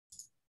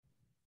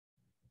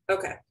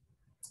Okay.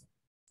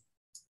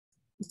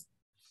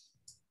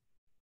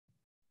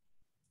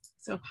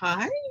 So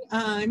hi,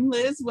 I'm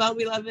Liz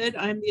Well-Beloved.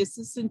 I'm the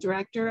Assistant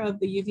Director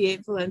of the UVA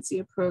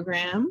Valencia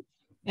program,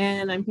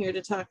 and I'm here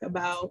to talk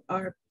about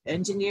our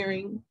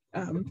engineering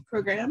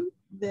program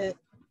that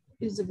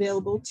is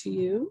available to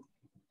you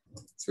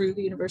through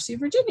the University of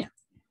Virginia.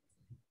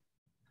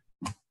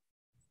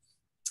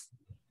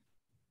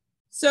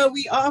 So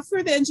we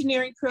offer the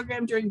engineering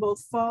program during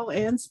both fall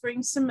and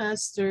spring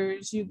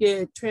semesters. You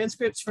get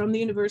transcripts from the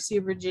University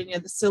of Virginia.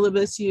 The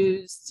syllabus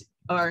used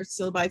are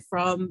syllabi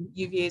from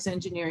UVA's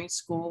engineering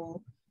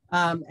school,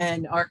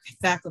 and our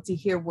faculty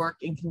here work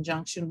in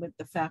conjunction with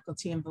the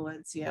faculty in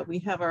Valencia. We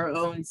have our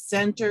own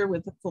center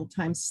with a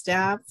full-time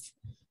staff,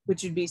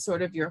 which would be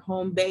sort of your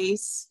home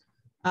base.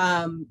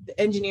 The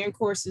engineering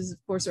courses, of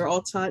course, are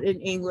all taught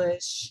in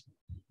English.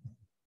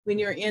 When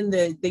you're in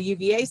the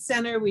UVA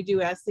Center, we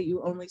do ask that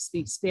you only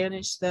speak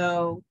Spanish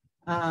though.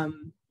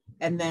 And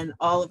then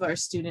all of our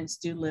students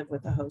do live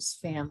with a host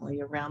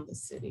family around the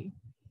city.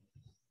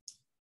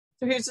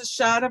 So here's a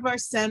shot of our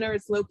center.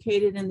 It's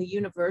located in the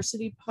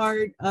university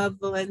part of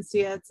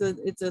Valencia.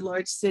 It's a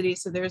large city,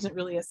 so there isn't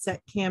really a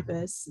set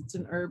campus. It's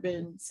an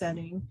urban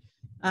setting.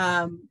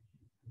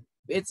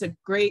 It's a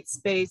great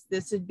space.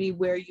 This would be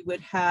where you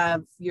would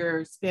have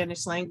your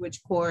Spanish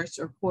language course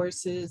or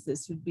courses.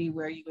 This would be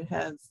where you would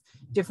have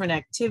different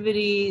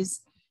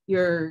activities.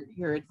 Your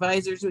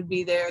advisors would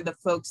be there. The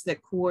folks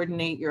that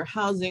coordinate your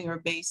housing are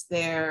based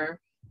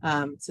there.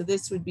 So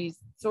this would be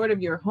sort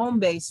of your home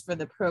base for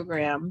the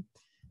program.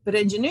 But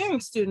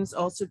engineering students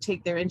also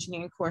take their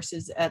engineering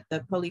courses at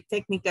the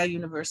Polytechnic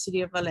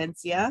University of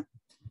Valencia.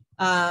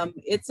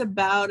 It's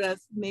about a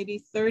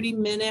maybe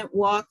 30-minute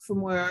walk from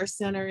where our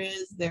center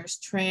is. There's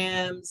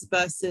trams,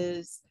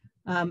 buses,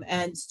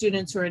 and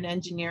students who are in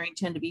engineering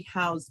tend to be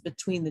housed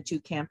between the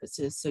two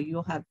campuses. So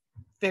you'll have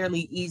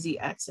fairly easy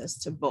access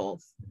to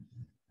both.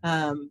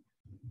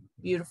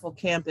 Beautiful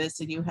campus,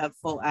 and you have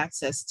full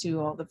access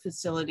to all the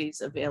facilities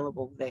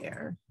available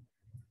there.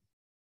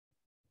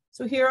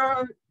 So here are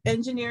our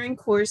engineering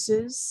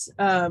courses,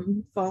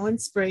 fall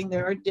and spring.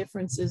 There are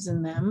differences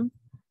in them,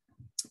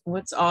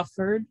 what's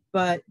offered,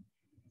 but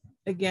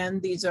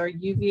again, these are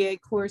UVA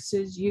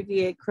courses,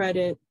 UVA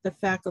credit. The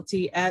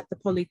faculty at the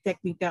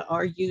Polytechnica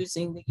are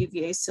using the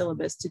UVA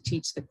syllabus to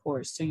teach the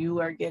course. So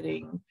you are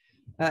getting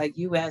a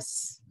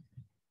US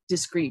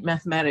discrete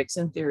mathematics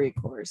and theory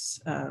course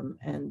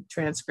and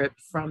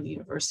transcript from the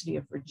University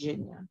of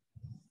Virginia.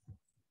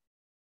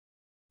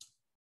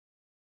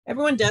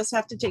 Everyone does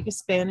have to take a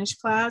Spanish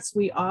class.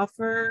 We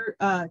offer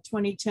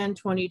 2010,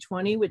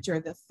 2020, which are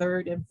the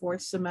third and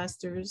fourth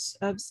semesters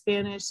of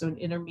Spanish, so an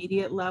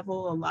intermediate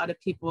level. A lot of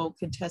people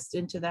can test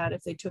into that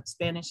if they took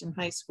Spanish in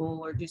high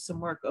school or do some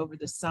work over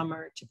the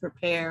summer to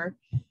prepare.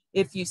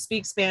 If you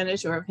speak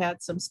Spanish or have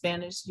had some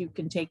Spanish, you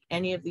can take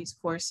any of these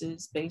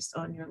courses based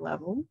on your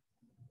level.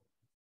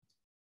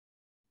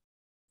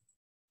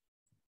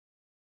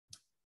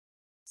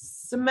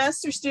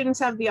 Semester students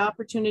have the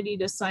opportunity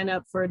to sign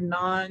up for a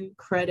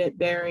non-credit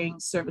bearing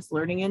service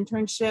learning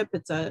internship.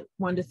 It's a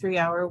 1 to 3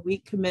 hour a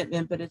week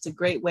commitment, but it's a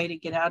great way to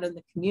get out in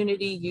the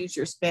community, use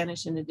your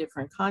Spanish in a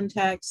different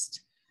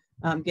context,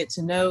 get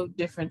to know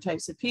different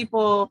types of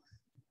people.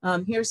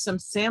 Here's some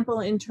sample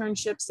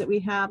internships that we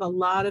have. A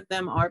lot of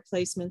them are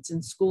placements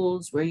in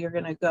schools where you're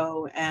going to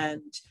go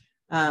and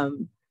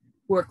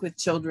work with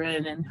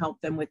children and help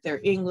them with their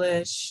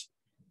English.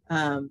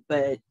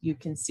 But you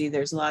can see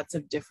there's lots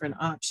of different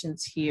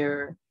options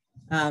here.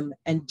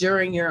 And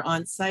during your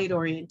on-site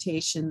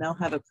orientation, they'll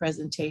have a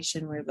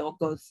presentation where they'll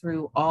go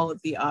through all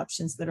of the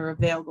options that are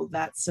available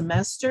that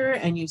semester,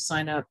 and you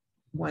sign up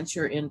once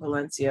you're in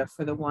Valencia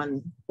for the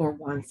one or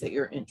ones that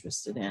you're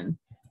interested in.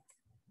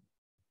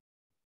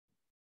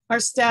 Our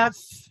staff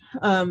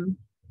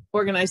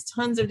organize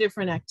tons of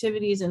different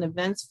activities and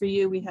events for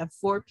you. We have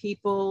 4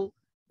 people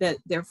that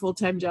their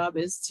full-time job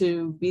is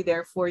to be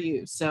there for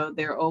you. So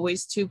there are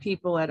always 2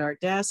 people at our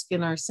desk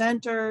in our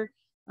center.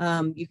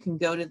 You can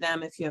go to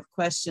them if you have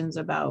questions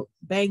about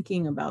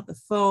banking, about the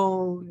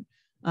phone,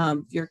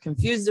 if you're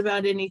confused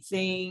about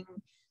anything,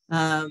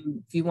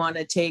 if you want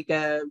to take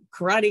a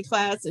karate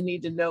class and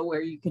need to know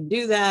where you can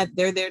do that,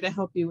 they're there to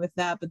help you with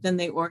that. But then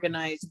they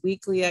organize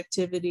weekly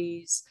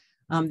activities.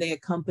 They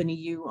accompany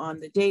you on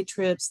the day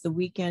trips, the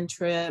weekend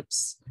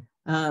trips.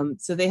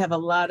 So they have a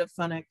lot of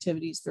fun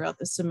activities throughout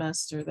the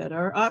semester that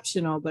are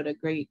optional, but a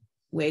great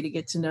way to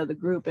get to know the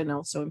group and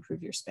also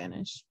improve your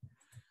Spanish.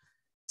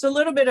 So a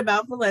little bit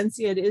about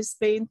Valencia. It is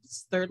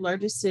Spain's 3rd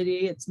largest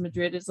city. It's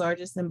Madrid is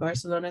largest than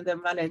Barcelona,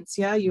 then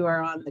Valencia. You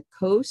are on the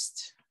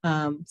coast.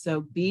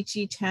 So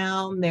beachy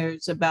town.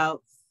 There's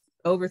about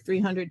over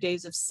 300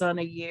 days of sun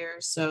a year.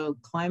 So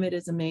climate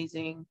is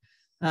amazing.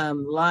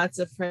 Lots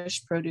of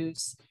fresh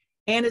produce.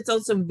 And it's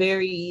also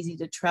very easy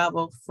to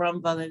travel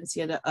from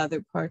Valencia to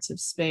other parts of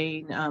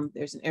Spain.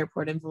 There's an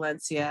airport in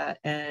Valencia,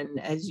 and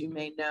as you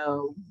may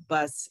know,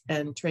 bus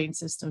and train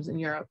systems in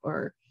Europe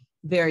are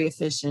very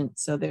efficient.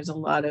 So there's a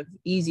lot of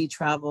easy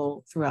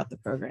travel throughout the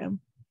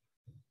program.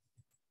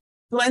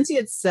 Valencia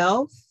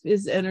itself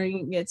is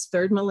entering its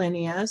third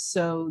millennia.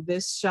 So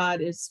this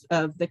shot is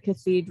of the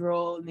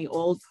cathedral in the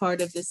old part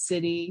of the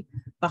city.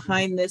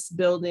 Behind this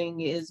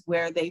building is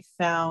where they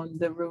found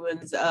the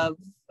ruins of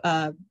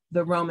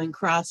the Roman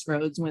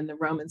crossroads when the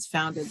Romans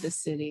founded the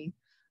city.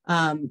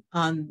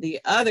 On the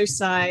other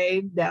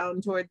side,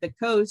 down toward the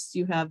coast,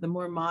 you have the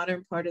more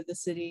modern part of the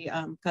city.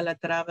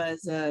 Calatrava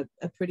is a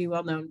pretty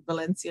well-known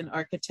Valencian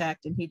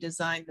architect, and he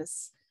designed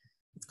this.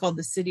 It's called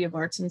the City of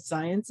Arts and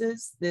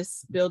Sciences.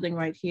 This building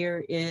right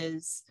here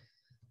is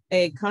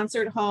a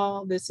concert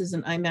hall. This is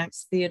an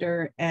IMAX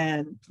theater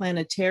and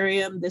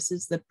planetarium. This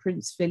is the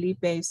Prince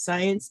Felipe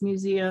Science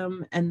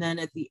Museum. And then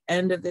at the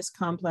end of this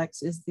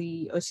complex is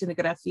the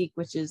Oceanographique,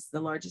 which is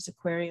the largest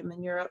aquarium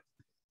in Europe.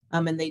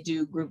 And they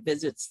do group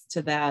visits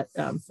to that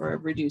for a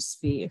reduced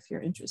fee if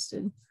you're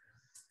interested.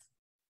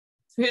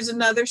 So here's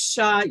another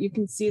shot. You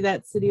can see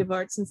that City of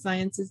Arts and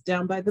Sciences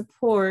down by the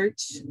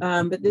port,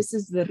 but this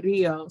is the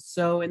Rio.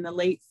 So in the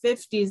late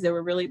 50s, there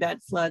were really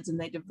bad floods and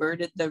they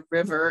diverted the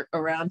river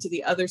around to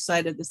the other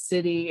side of the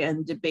city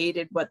and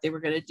debated what they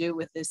were going to do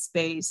with this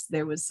space.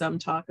 There was some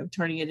talk of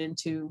turning it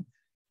into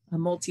a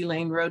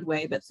multi-lane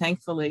roadway, but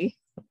thankfully,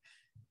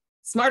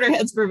 smarter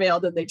heads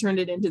prevailed and they turned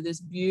it into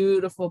this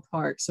beautiful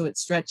park. So it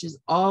stretches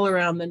all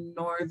around the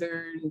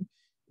northern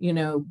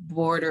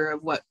border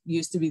of what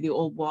used to be the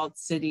old walled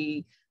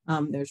city.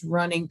 There's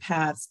running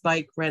paths,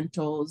 bike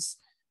rentals.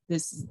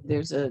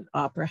 There's an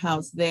opera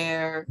house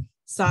there,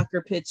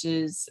 soccer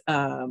pitches,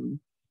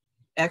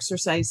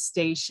 exercise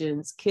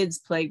stations, kids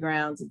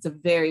playgrounds. It's a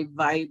very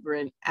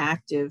vibrant,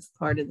 active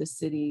part of the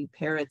city,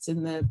 parrots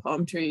in the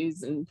palm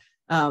trees, and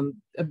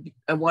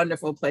a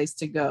wonderful place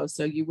to go.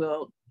 So you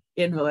will,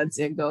 in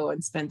Valencia, go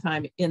and spend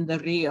time in the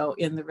Rio,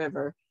 in the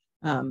river.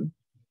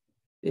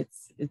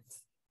 It's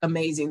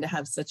amazing to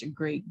have such a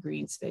great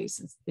green space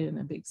in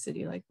a big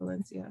city like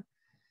Valencia. I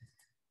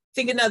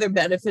think another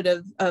benefit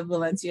of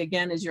Valencia,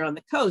 again, is you're on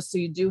the coast. So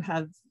you do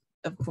have,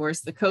 of course,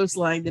 the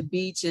coastline, the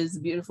beaches,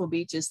 beautiful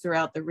beaches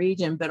throughout the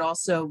region, but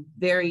also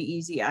very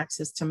easy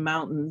access to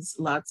mountains,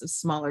 lots of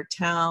smaller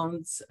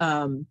towns,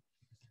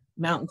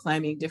 mountain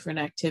climbing, different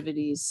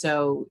activities.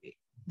 So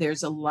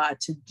there's a lot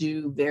to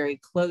do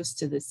very close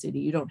to the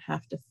city. You don't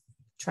have to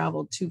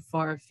travel too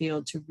far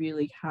afield to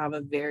really have a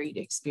varied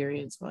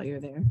experience while you're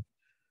there.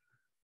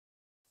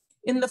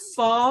 In the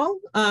fall,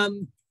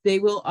 they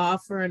will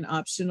offer an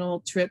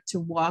optional trip to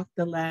walk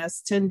the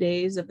last 10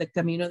 days of the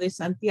Camino de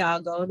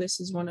Santiago.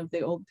 This is one of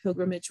the old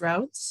pilgrimage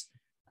routes.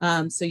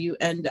 So you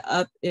end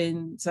up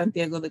in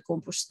Santiago de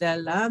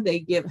Compostela.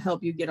 They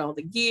help you get all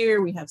the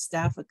gear. We have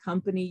staff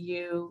accompany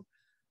you.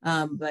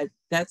 But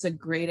that's a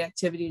great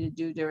activity to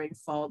do during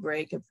fall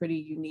break, a pretty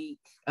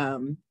unique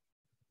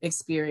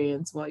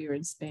experience while you're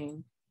in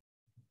Spain.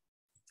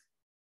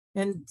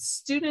 And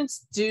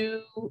students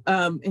do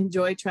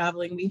enjoy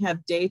traveling. We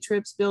have day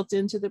trips built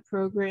into the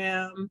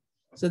program.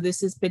 So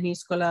this is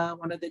Peníscola,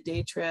 one of the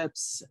day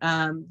trips.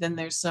 Then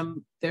there's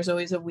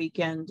always a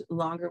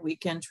longer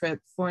weekend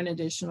trip for an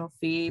additional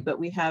fee, but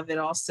we have it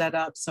all set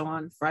up. So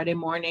on Friday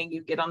morning,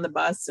 you get on the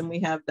bus and we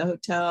have the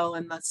hotel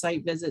and the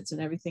site visits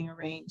and everything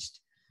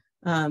arranged.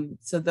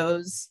 So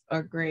those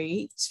are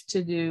great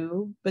to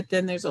do, but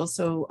then there's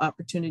also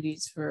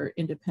opportunities for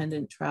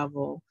independent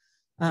travel.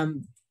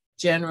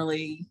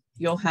 Generally,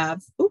 you will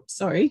have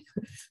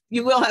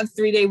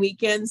 3-day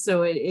weekends,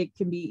 so it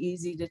can be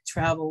easy to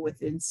travel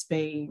within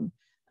Spain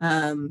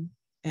and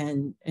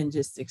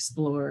just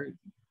explore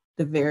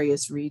the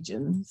various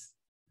regions.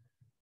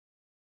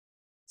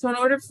 So in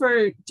order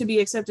to be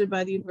accepted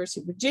by the University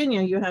of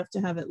Virginia, you have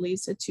to have at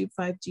least a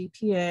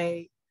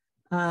 2.5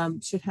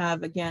 GPA, should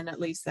have, again,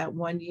 at least that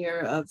 1 year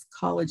of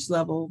college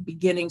level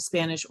beginning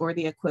Spanish or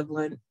the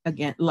equivalent.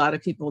 Again, a lot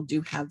of people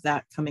do have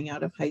that coming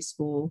out of high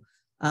school.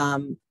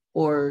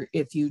 Or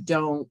if you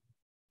don't,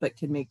 but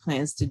can make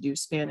plans to do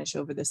Spanish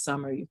over the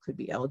summer, you could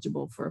be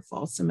eligible for a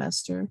fall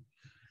semester.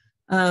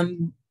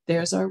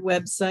 There's our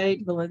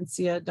website,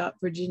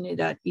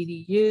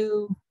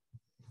 valencia.virginia.edu,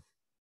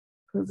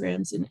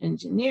 programs in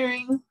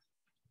engineering.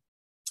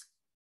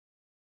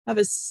 I have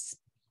a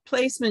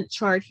placement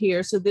chart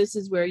here. So this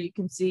is where you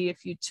can see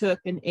if you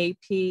took an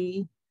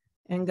AP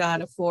and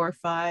got a 4 or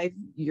 5,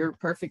 you're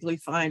perfectly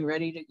fine,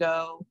 ready to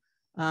go.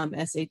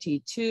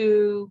 SAT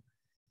 2.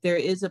 There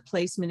is a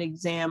placement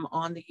exam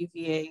on the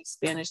UVA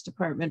Spanish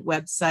department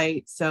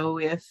website. So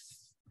if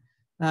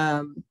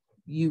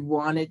you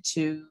wanted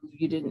to,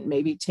 you didn't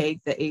maybe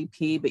take the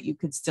AP, but you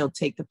could still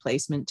take the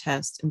placement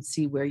test and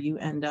see where you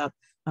end up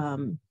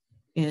in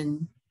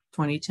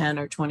 2010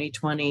 or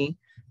 2020.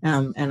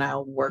 And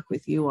I'll work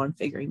with you on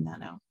figuring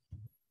that out.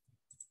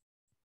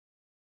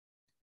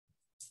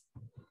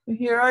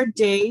 Here are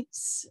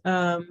dates.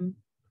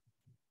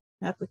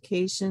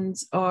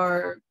 Applications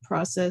are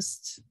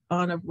processed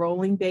on a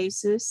rolling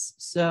basis.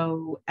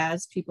 So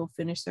as people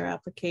finish their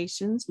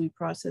applications, we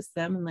process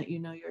them and let you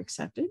know you're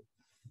accepted.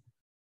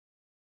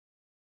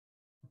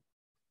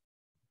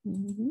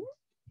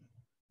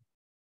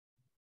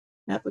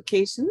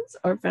 Applications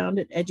are found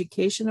at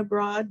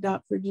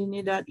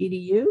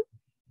educationabroad.virginia.edu.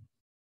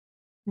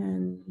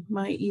 And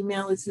my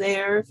email is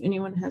there if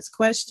anyone has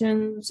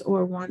questions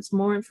or wants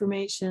more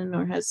information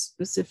or has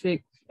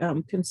specific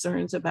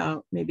concerns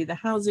about maybe the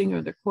housing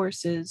or the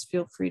courses,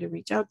 feel free to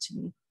reach out to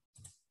me.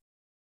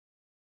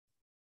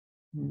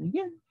 And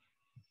again.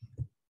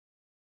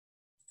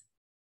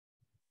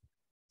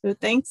 So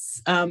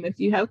thanks. If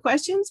you have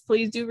questions,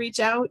 please do reach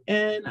out,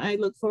 and I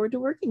look forward to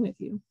working with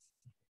you.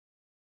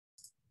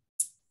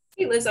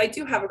 Hey, Liz, I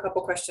do have a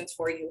couple questions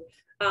for you.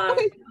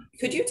 Okay.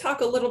 Could you talk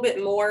a little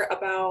bit more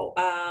about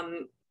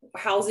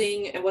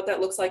housing and what that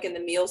looks like in the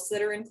meals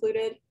that are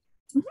included?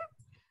 Mm-hmm.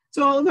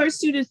 So all of our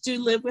students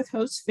do live with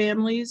host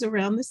families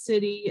around the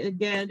city.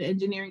 Again,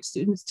 engineering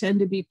students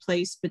tend to be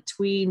placed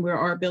between where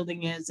our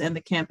building is and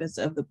the campus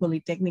of the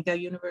Polytechnic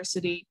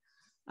University.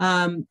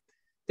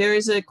 There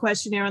is a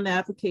questionnaire on the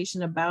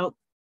application about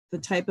the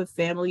type of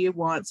family you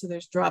want. So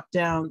there's drop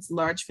downs: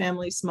 large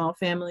family, small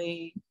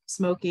family,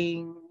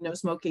 smoking, no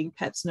smoking,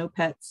 pets, no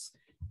pets.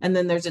 And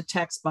then there's a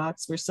text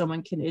box where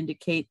someone can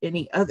indicate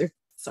any other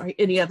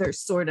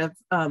sort of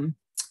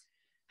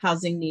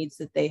housing needs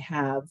that they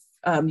have.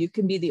 You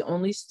can be the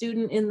only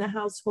student in the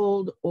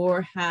household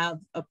or have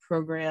a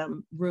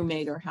program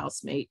roommate or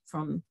housemate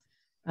from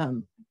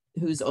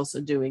who's also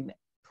doing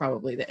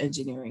probably the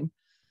engineering.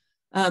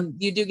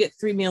 You do get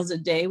 3 meals a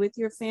day with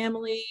your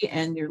family,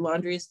 and your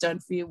laundry is done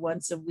for you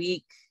once a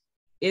week.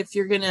 If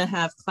you're going to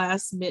have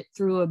class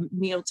through a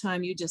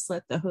mealtime, you just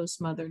let the host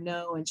mother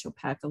know and she'll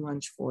pack a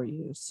lunch for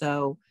you.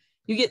 So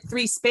you get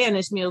 3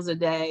 Spanish meals a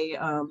day.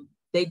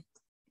 They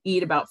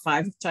eat about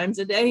 5 times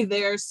a day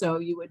there. So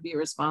you would be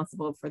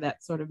responsible for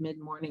that sort of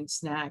mid-morning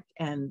snack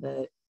and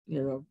the,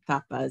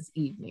 tapas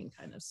evening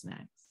kind of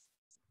snacks.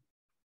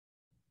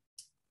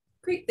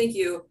 Great, thank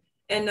you.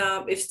 And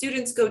if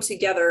students go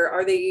together,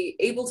 are they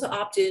able to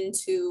opt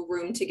into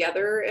room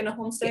together in a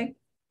homestay?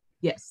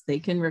 Yes, they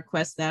can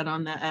request that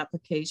on the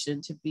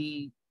application to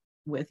be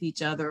with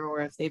each other, or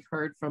if they've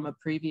heard from a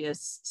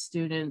previous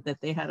student that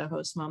they had a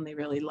host mom they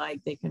really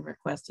liked, they can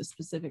request a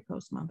specific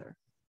host mother.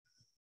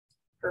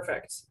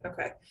 Perfect.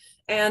 Okay.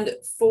 And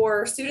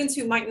for students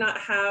who might not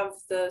have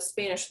the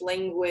Spanish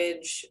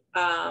language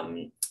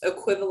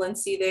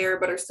equivalency there,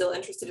 but are still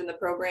interested in the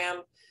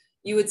program,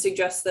 you would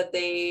suggest that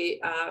they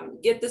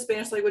get the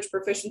Spanish language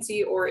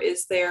proficiency, or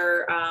is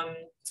there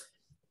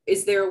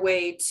a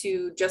way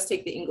to just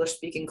take the English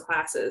speaking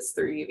classes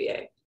through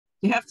UVA?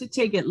 You have to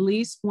take at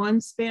least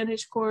 1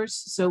 Spanish course.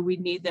 So we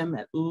need them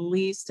at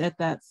least at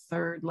that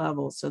 3rd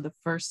level. So the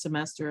 1st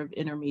semester of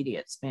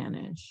intermediate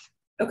Spanish.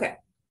 Okay.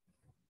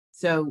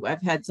 So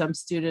I've had some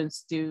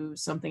students do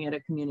something at a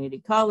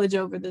community college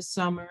over the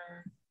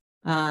summer.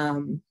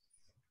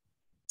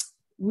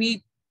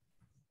 We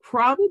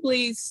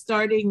probably,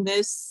 starting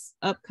this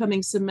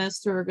upcoming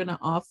semester, are going to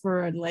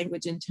offer a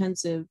language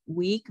intensive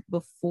week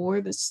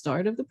before the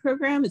start of the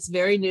program. It's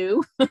very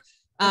new.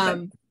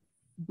 Okay.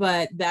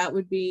 But there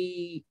would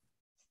be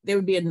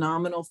a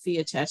nominal fee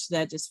attached to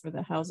that just for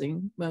the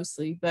housing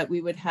mostly, but we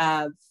would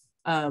have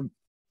an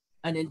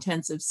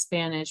intensive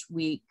Spanish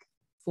week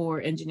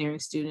for engineering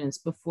students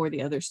before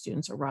the other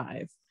students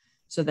arrive,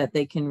 so that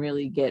they can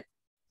really get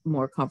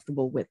more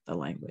comfortable with the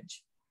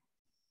language.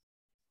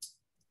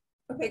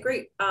 Okay,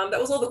 great. That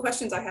was all the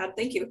questions I had.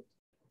 Thank you.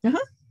 Uh-huh.